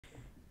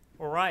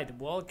Alright,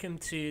 welcome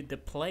to the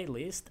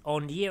playlist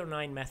on Year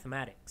 9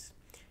 Mathematics.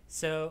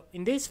 So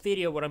in this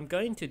video what I'm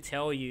going to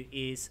tell you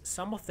is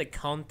some of the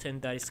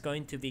content that is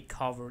going to be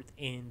covered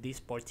in this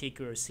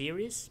particular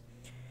series.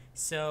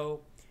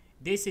 So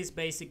this is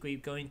basically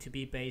going to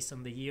be based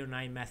on the Year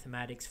 9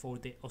 Mathematics for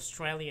the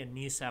Australian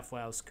New South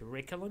Wales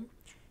curriculum.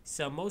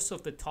 So most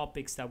of the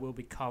topics that will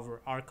be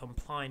covered are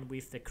compliant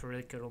with the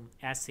curriculum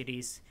as it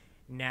is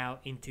now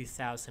in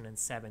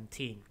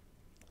 2017.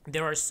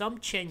 There are some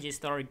changes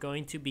that are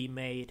going to be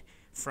made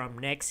from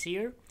next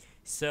year.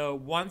 So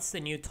once the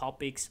new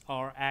topics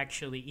are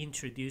actually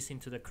introduced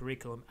into the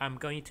curriculum, I'm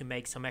going to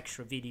make some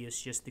extra videos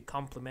just to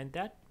complement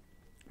that.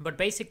 But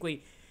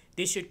basically,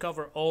 this should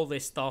cover all the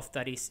stuff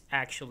that is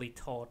actually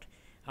taught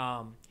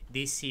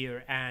this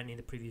year and in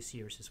the previous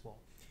years as well.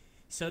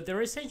 So there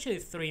are essentially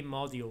three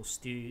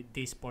modules to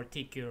this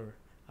particular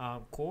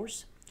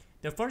course.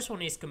 The first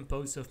one is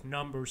composed of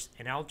numbers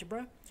and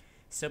algebra.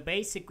 So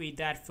basically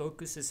that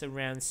focuses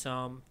around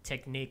some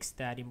techniques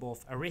that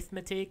involve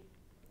arithmetic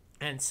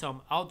and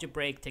some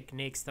algebraic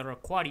techniques that are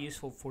quite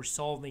useful for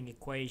solving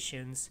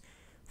equations,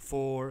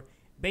 for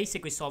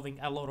basically solving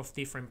a lot of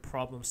different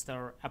problems that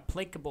are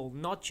applicable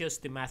not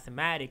just to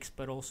mathematics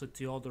but also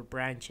to other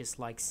branches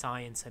like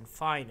science and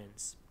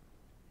finance.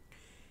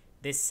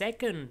 The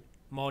second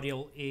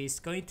module is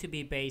going to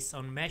be based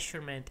on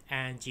measurement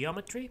and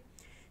geometry.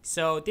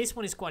 So this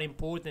one is quite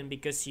important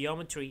because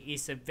geometry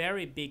is a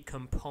very big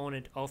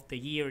component of the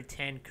Year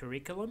 10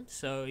 curriculum.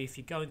 So if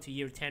you go into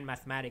Year 10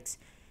 mathematics,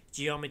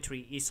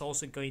 geometry is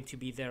also going to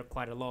be there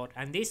quite a lot.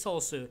 And this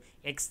also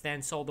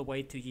extends all the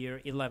way to Year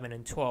 11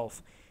 and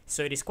 12.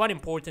 So it is quite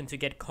important to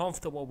get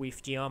comfortable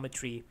with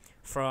geometry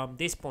from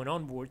this point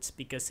onwards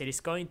because it is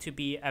going to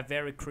be a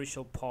very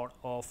crucial part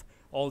of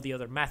all the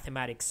other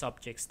mathematics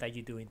subjects that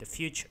you do in the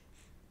future.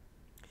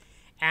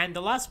 And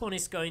the last one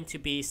is going to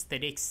be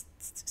statistics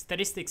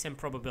and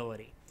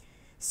probability.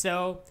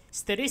 So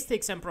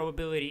statistics and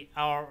probability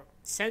are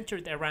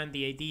centered around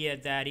the idea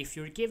that if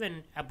you're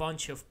given a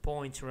bunch of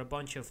points or a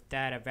bunch of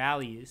data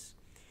values,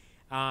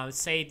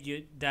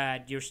 say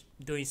that you're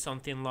doing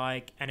something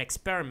like an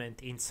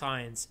experiment in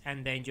science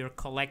and then you're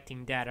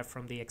collecting data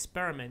from the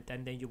experiment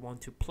and then you want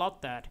to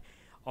plot that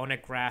on a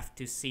graph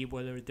to see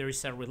whether there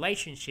is a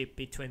relationship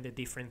between the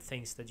different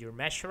things that you're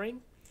measuring,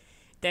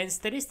 then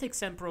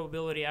statistics and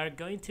probability are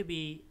going to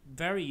be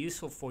very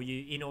useful for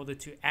you in order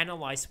to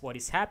analyze what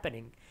is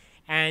happening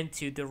and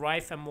to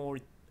derive a more,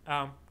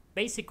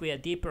 basically a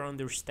deeper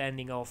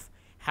understanding of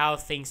how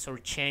things are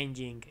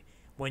changing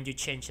when you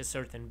change a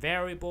certain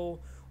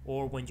variable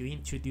or when you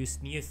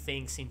introduce new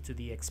things into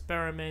the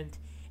experiment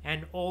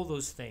and all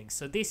those things.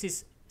 So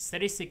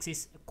statistics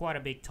is quite a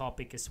big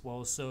topic as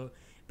well. So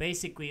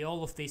basically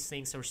all of these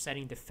things are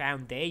setting the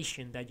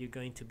foundation that you're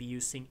going to be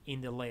using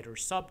in the later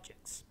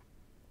subjects.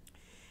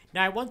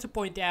 Now I want to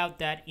point out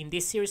that in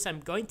this series I'm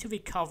going to be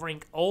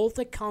covering all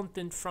the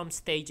content from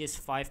stages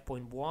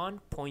 5.1,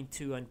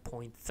 0.2 and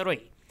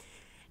 0.3.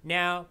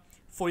 Now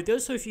for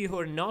those of you who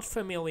are not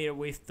familiar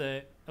with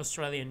the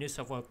Australian New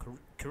South Wales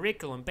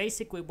curriculum,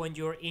 basically when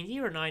you're in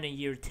Year 9 and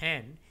Year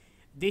 10,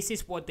 this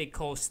is what they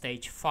call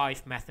stage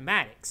 5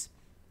 mathematics.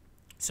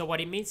 So what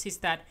it means is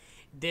that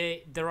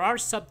there are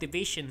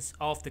subdivisions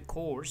of the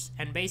course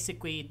and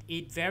basically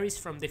it varies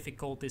from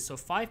difficulty. So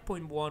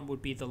 5.1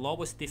 would be the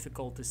lowest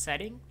difficulty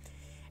setting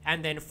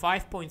and then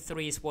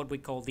 5.3 is what we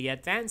call the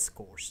advanced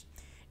course.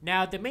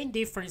 Now the main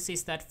difference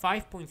is that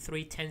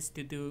 5.3 tends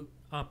to do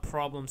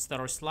problems that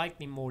are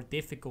slightly more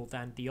difficult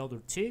than the other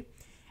two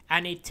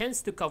and it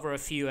tends to cover a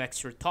few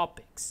extra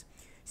topics.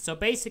 So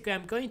basically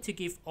I'm going to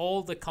give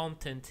all the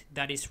content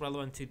that is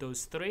relevant to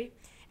those three.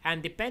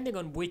 And depending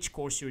on which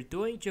course you're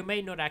doing, you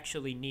may not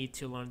actually need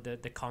to learn the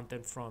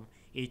content from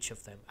each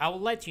of them. I will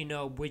let you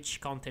know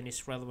which content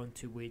is relevant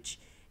to which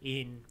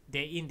in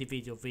the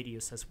individual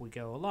videos as we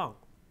go along.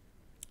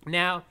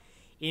 Now,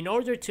 in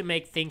order to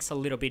make things a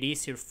little bit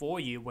easier for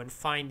you when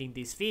finding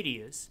these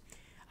videos,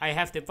 I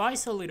have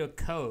devised a little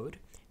code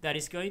that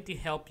is going to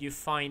help you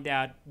find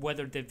out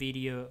whether the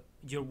video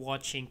you're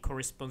watching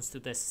corresponds to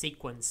the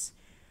sequence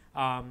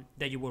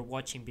that you were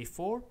watching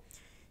before.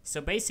 So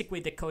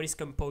basically the code is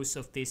composed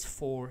of these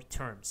four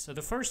terms. So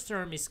the first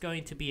term is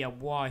going to be a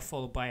y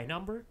followed by a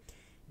number.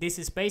 This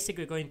is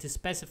basically going to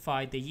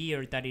specify the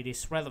year that it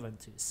is relevant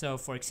to. So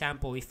for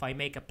example, if I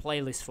make a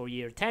playlist for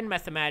Year 10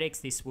 mathematics,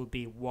 this will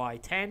be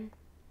Y10.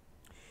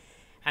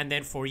 And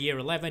then for Year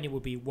 11, it will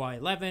be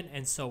Y11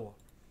 and so on.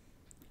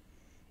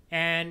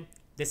 And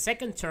the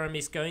second term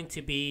is going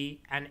to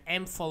be an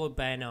m followed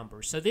by a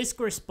number. So this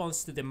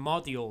corresponds to the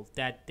module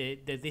that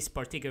this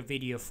particular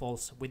video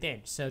falls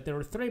within. So there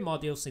are three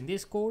modules in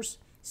this course.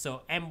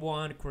 So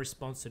M1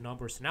 corresponds to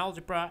numbers and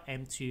algebra,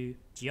 M2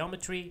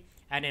 geometry,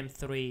 and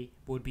M3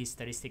 would be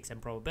statistics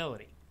and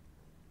probability.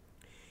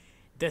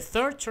 The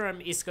third term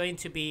is going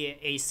to be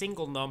a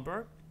single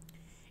number,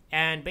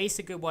 and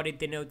basically what it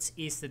denotes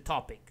is the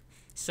topic.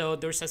 So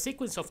there's a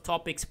sequence of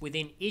topics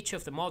within each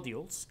of the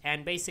modules,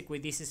 and basically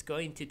this is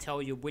going to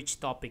tell you which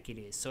topic it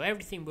is. So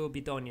everything will be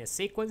done in a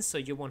sequence, so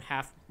you won't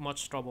have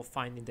much trouble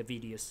finding the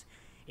videos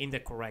in the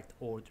correct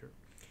order.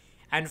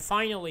 And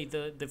finally,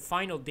 the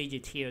final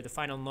digit here, the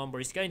final number,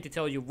 is going to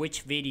tell you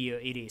which video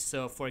it is.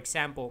 So for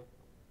example,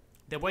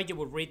 the way you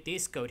would read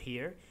this code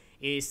here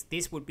is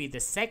this would be the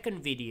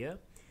second video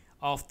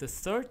of the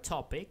third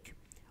topic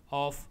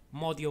of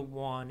Module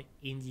 1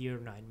 in Year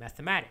 9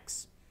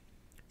 Mathematics.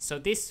 So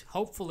this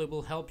hopefully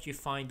will help you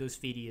find those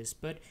videos,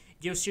 but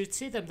you should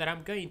see them that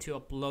I'm going to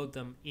upload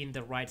them in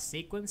the right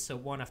sequence, so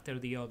one after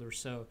the other,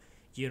 so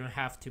you don't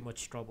have too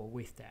much trouble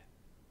with that.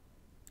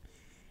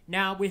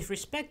 Now, with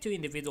respect to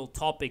individual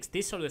topics,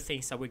 these are the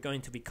things that we're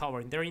going to be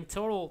covering. There are in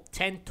total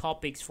 10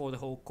 topics for the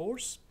whole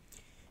course.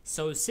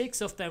 So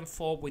 6 of them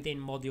fall within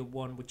Module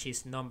 1, which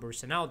is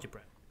numbers and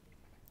algebra.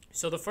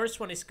 So the first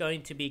one is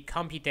going to be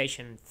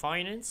computation and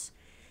finance.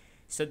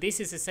 So this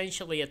is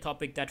essentially a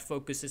topic that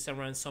focuses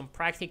around some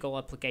practical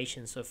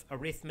applications of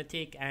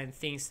arithmetic and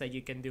things that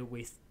you can do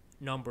with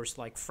numbers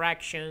like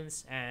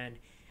fractions and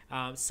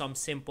some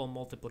simple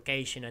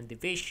multiplication and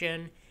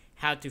division,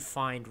 how to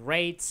find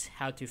rates,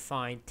 how to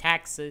find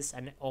taxes,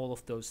 and all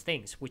of those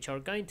things, which are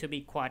going to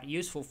be quite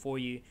useful for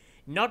you,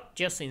 not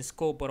just in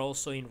school, but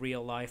also in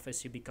real life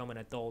as you become an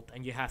adult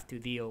and you have to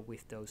deal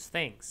with those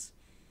things.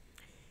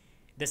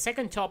 The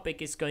second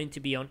topic is going to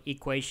be on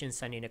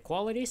equations and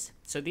inequalities.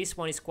 So this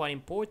one is quite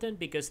important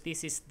because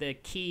this is the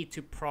key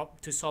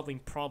to solving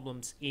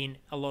problems in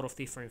a lot of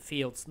different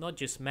fields, not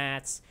just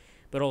maths,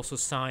 but also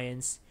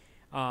science,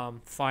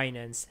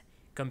 finance,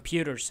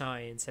 computer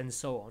science, and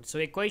so on. So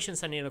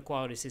equations and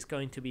inequalities is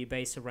going to be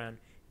based around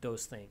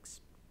those things.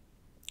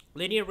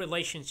 Linear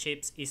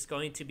relationships is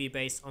going to be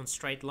based on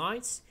straight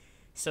lines.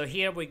 So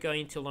here we're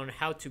going to learn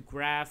how to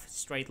graph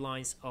straight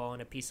lines on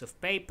a piece of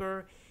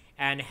paper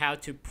and how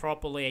to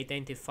properly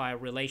identify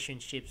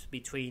relationships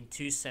between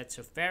two sets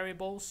of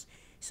variables.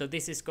 So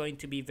this is going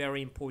to be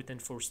very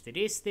important for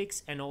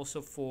statistics and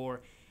also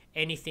for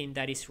anything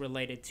that is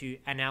related to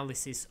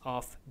analysis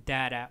of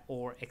data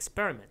or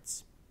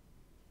experiments.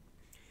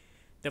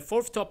 The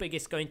fourth topic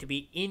is going to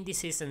be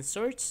indices and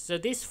search. So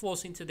this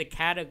falls into the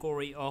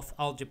category of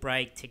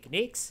algebraic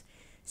techniques.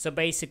 So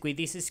basically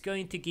this is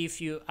going to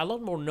give you a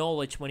lot more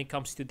knowledge when it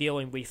comes to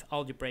dealing with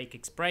algebraic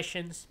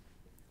expressions,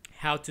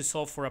 how to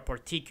solve for a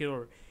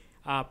particular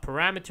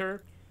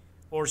parameter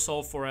or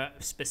solve for a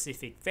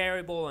specific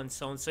variable and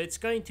so on. So it's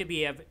going to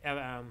be a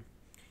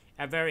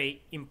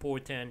very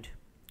important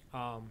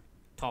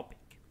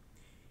topic.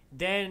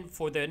 Then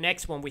for the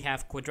next one we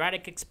have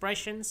quadratic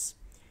expressions.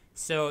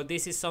 So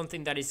this is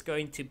something that is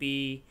going to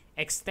be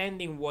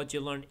extending what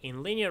you learn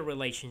in linear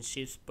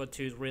relationships, but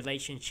to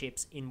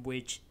relationships in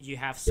which you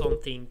have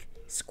something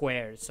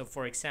squared. So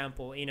for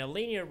example, in a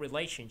linear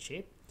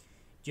relationship,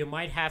 you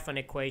might have an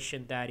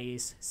equation that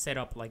is set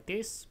up like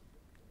this.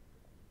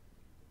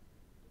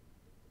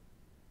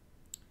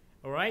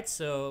 Alright,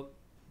 so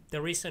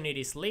the reason it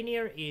is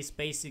linear is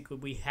basically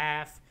we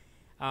have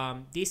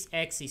this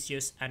x is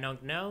just an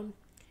unknown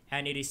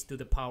and it is to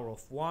the power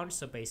of 1,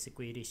 so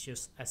basically it is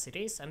just as it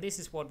is, and this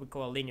is what we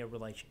call a linear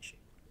relationship.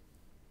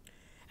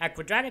 A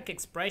quadratic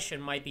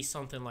expression might be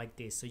something like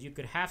this, so you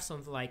could have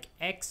something like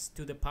x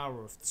to the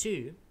power of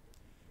 2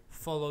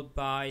 followed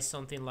by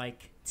something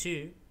like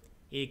 2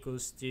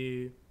 equals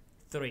to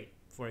 3,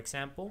 for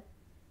example.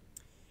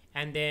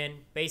 And then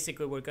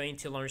basically we're going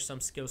to learn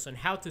some skills on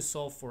how to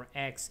solve for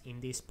x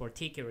in this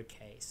particular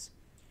case.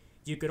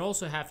 You could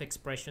also have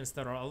expressions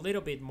that are a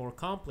little bit more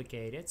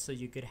complicated, so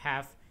you could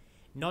have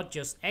not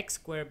just x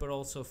squared but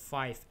also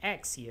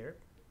 5x here,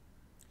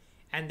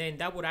 and then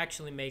that would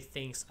actually make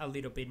things a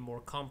little bit more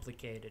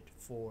complicated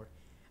for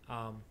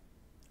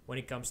when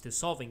it comes to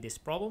solving this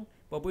problem,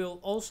 but we'll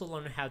also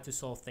learn how to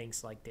solve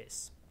things like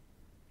this.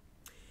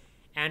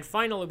 And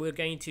finally, we're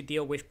going to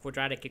deal with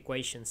quadratic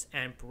equations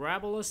and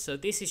parabolas. So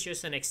this is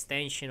just an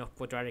extension of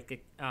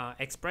quadratic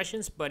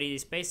expressions, but it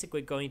is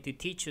basically going to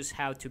teach us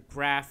how to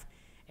graph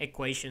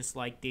equations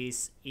like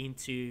this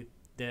into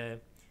the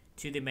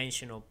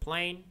two-dimensional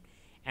plane.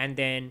 And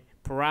then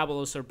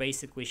parabolas are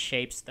basically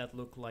shapes that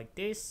look like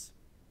this.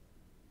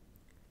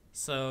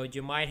 So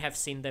you might have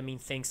seen them in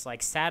things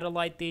like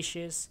satellite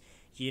dishes.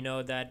 You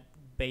know that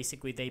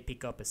basically they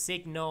pick up a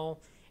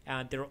signal.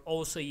 They're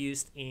also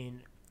used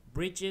in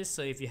bridges,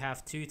 so if you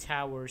have two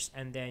towers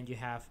and then you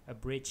have a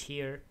bridge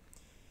here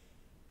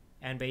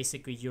and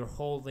basically you're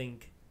holding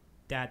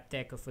that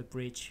deck of a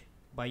bridge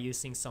by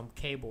using some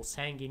cables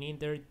hanging in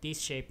there,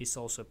 this shape is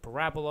also a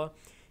parabola.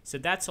 So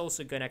that's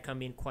also going to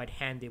come in quite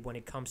handy when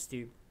it comes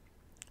to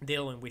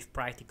dealing with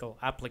practical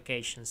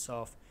applications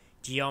of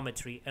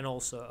geometry and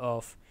also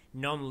of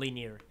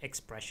nonlinear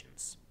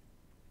expressions.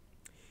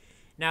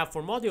 Now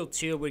for module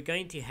 2 we're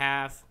going to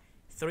have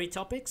 3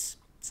 topics.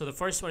 So the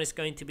first one is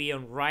going to be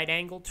on right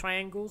angle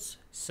triangles.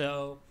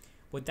 So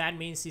what that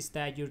means is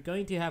that you're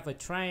going to have a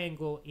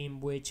triangle in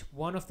which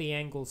one of the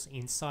angles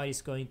inside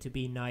is going to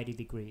be 90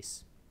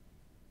 degrees.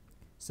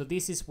 So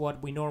this is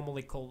what we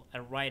normally call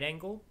a right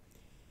angle.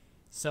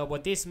 So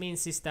what this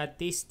means is that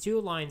these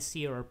two lines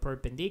here are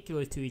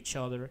perpendicular to each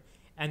other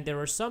And there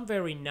are some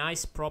very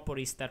nice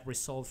properties that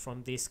result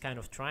from this kind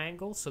of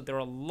triangle. So there are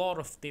a lot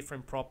of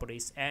different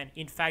properties. And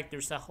in fact,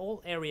 there's a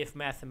whole area of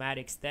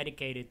mathematics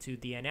dedicated to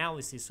the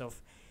analysis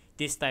of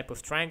this type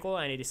of triangle,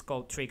 and it is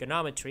called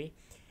trigonometry.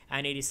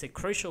 And it is a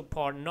crucial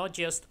part not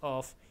just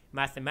of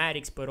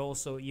mathematics, but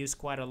also used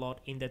quite a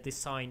lot in the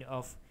design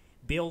of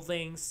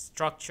buildings,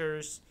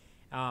 structures,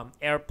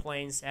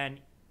 airplanes, and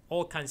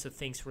all kinds of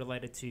things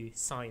related to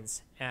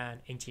science and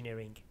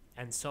engineering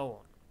and so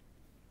on.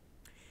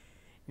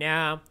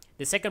 Now,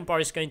 the second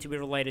part is going to be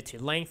related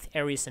to length,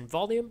 areas, and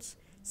volumes.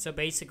 So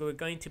basically, we're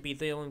going to be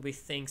dealing with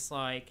things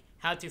like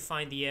how to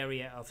find the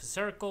area of a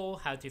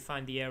circle, how to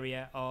find the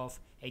area of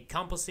a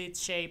composite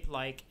shape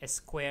like a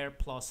square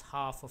plus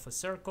half of a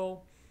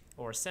circle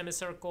or a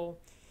semicircle,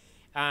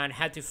 and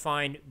how to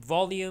find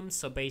volumes.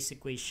 So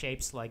basically,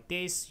 shapes like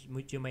this.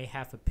 You may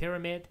have a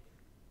pyramid,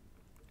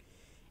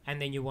 and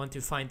then you want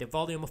to find the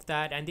volume of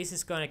that. And this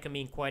is going to come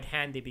in quite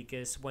handy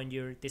because when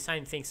you're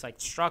designing things like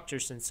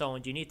structures and so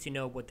on, you need to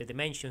know what the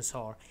dimensions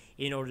are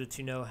in order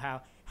to know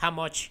how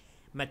much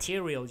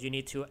material you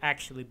need to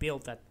actually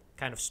build that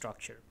kind of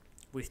structure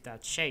with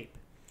that shape.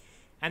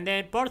 And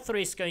then part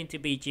 3 is going to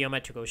be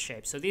geometrical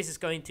shapes. So this is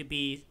going to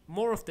be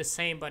more of the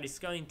same, but it's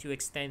going to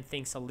extend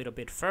things a little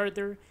bit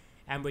further.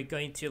 And we're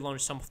going to learn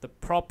some of the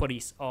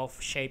properties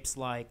of shapes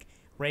like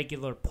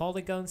regular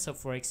polygons. So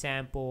for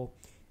example,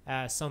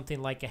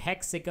 something like a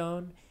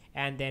hexagon,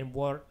 and then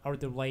what are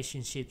the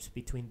relationships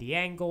between the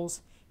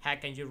angles, how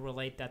can you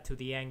relate that to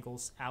the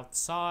angles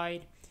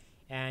outside,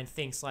 and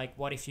things like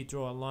what if you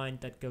draw a line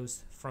that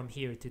goes from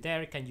here to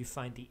there, can you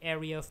find the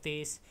area of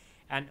this,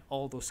 and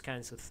all those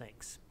kinds of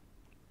things.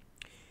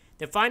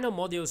 The final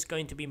module is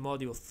going to be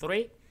module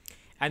 3,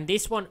 and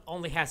this one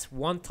only has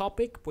one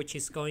topic, which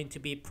is going to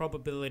be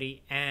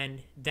probability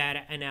and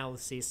data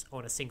analysis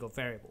on a single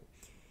variable.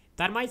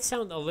 That might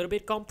sound a little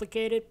bit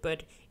complicated,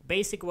 but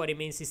basically what it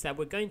means is that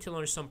we're going to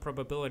learn some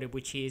probability,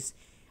 which is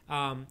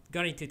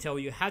going to tell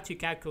you how to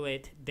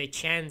calculate the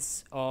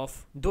chance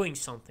of doing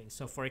something.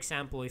 So for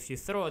example, if you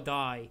throw a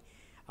die,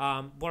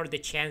 what are the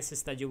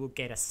chances that you will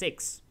get a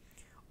 6?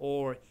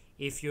 Or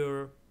if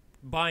you're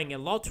buying a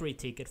lottery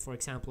ticket, for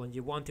example, and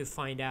you want to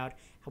find out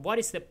what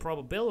is the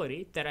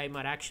probability that I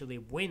might actually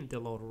win the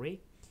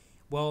lottery,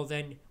 well,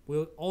 then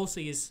we'll also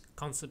use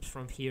concepts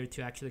from here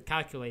to actually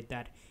calculate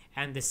that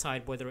and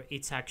decide whether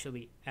it's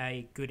actually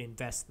a good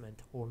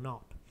investment or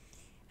not.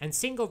 And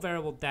single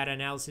variable data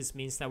analysis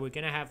means that we're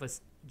going to have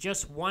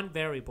just one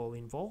variable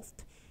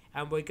involved,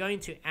 and we're going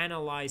to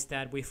analyze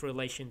that with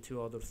relation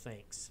to other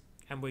things.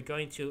 And we're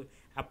going to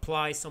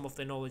apply some of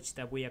the knowledge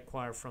that we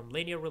acquire from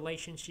linear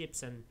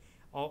relationships and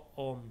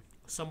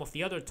some of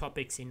the other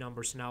topics in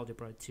numbers and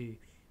algebra to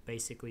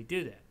basically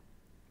do that.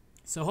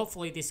 So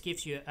hopefully this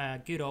gives you a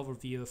good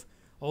overview of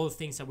all the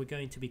things that we're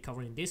going to be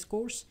covering in this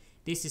course.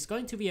 This is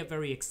going to be a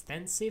very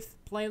extensive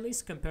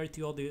playlist compared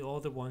to all the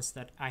other ones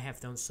that I have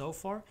done so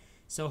far.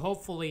 So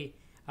hopefully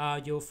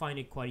you'll find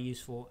it quite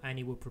useful and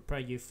it will prepare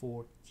you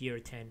for Year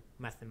 10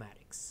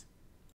 mathematics.